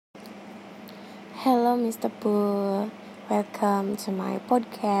Hello, Mr. Pooh. Welcome to my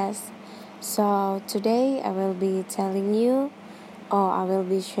podcast. So, today I will be telling you, or I will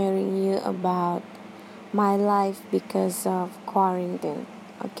be sharing you about my life because of quarantine.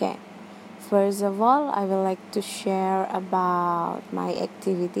 Okay. First of all, I would like to share about my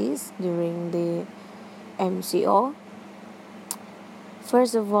activities during the MCO.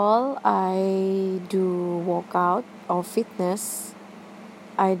 First of all, I do workout or fitness.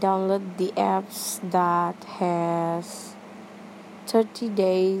 I download the apps that has 30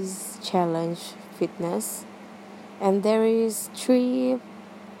 days challenge fitness, and there is three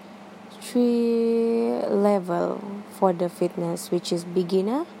level for the fitness, which is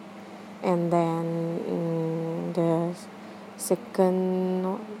beginner, and then the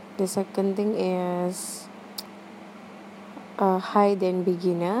second thing is high, then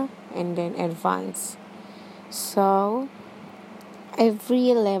beginner, and then advanced. So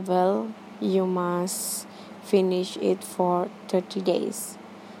every level you must finish it for 30 days.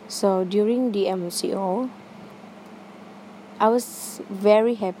 So during the MCO, I was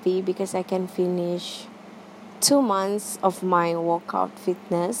very happy because I can finish 2 months of my workout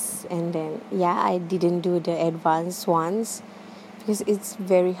fitness, and then I didn't do the advanced ones because it's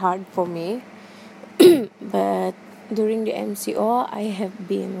very hard for me. But during the MCO, I have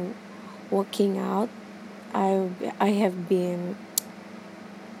been working out. I have been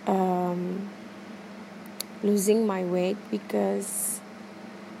losing my weight because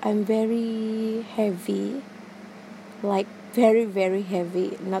I'm very heavy, like very very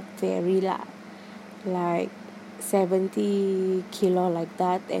heavy, not very like 70 kilo like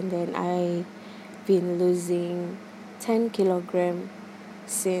that, and then I've been losing 10 kilogram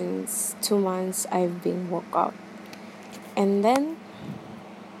since 2 months I've been workout. And then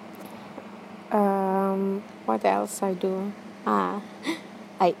what else I do?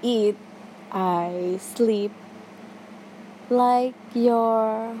 I eat, I sleep, like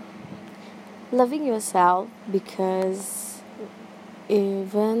you're loving yourself, because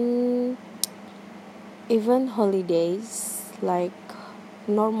even holidays, like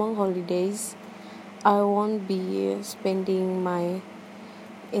normal holidays, I won't be spending my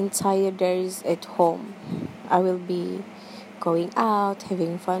entire days at home. I will be going out,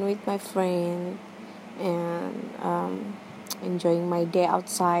 having fun with my friend, and enjoying my day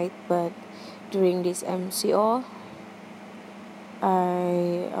outside. But during this MCO,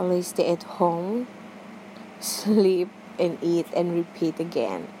 I always stay at home, sleep and eat and repeat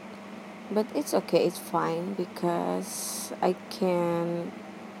again. But it's okay, it's fine, because I can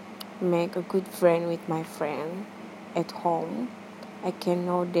make a good friend with my friend at home. I can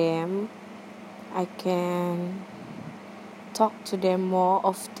know them. I can talk to them more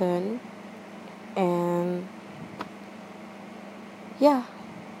often. And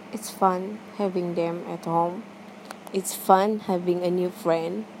it's fun having them at home. It's fun having a new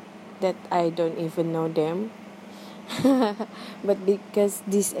friend that I don't even know them. But because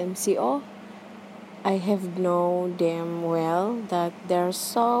this MCO, I have known them well, that they're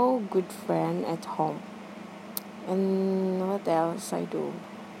so good friend at home. And what else I do?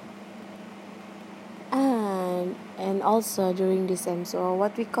 And also during this MCO,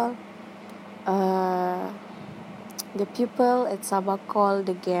 what we call the people at Sabah call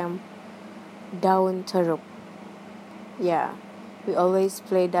the game Daun Teruk. Yeah, we always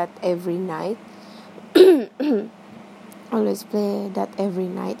play that every night. Always play that every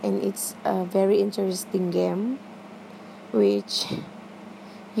night, and it's a very interesting game, which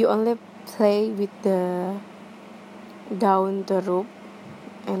you only play with the Daun Teruk,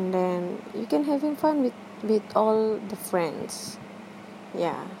 and then you can having fun with all the friends.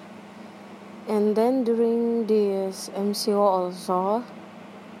 Yeah. And then during this MCO also,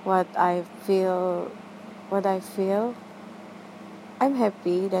 what I feel, I'm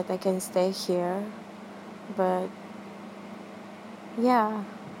happy that I can stay here. But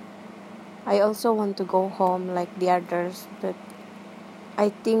I also want to go home like the others. But I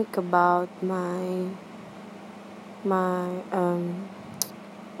think about my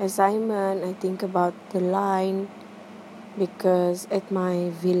assignment. I think about the line, because at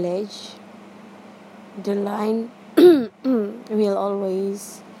my village, the line will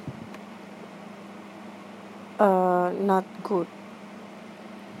always not good.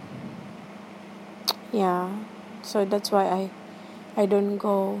 So that's why I don't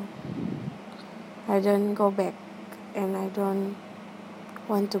go back, and I don't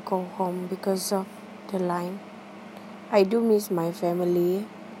want to go home because of the line. I do miss my family.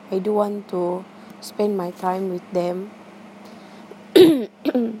 I do want to spend my time with them.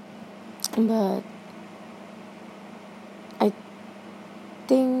 But I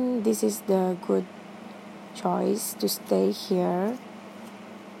think think this is the good choice to stay here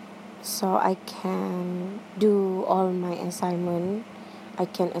so I can do all my assignment. I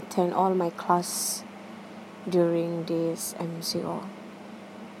can attend all my class during this MCO.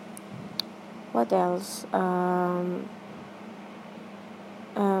 What else? And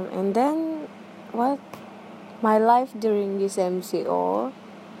then what? My life during this MCO,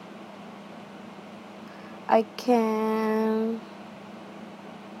 I can.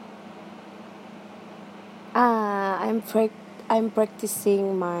 I'm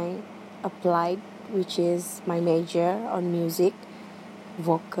practicing my applied, which is my major on music,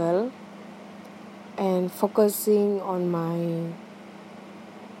 vocal, and focusing on my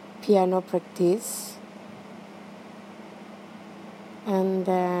piano practice. And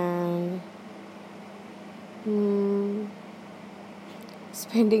then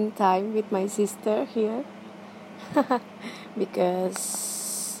spending time with my sister here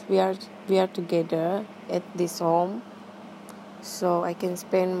because we are together at this home, so I can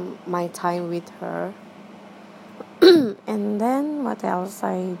spend my time with her. And then what else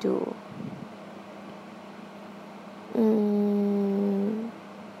I do?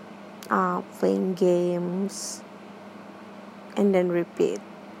 Playing games and then repeat.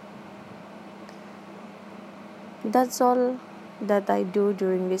 That's all that I do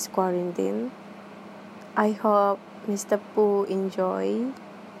during this quarantine. I hope Mr. Pooh enjoy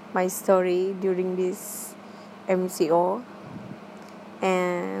my story during this MCO.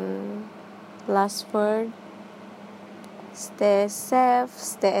 And last word, stay safe,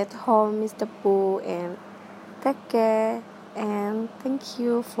 stay at home, Mr. Pooh, and take care. And thank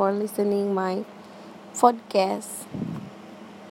you for listening my podcast.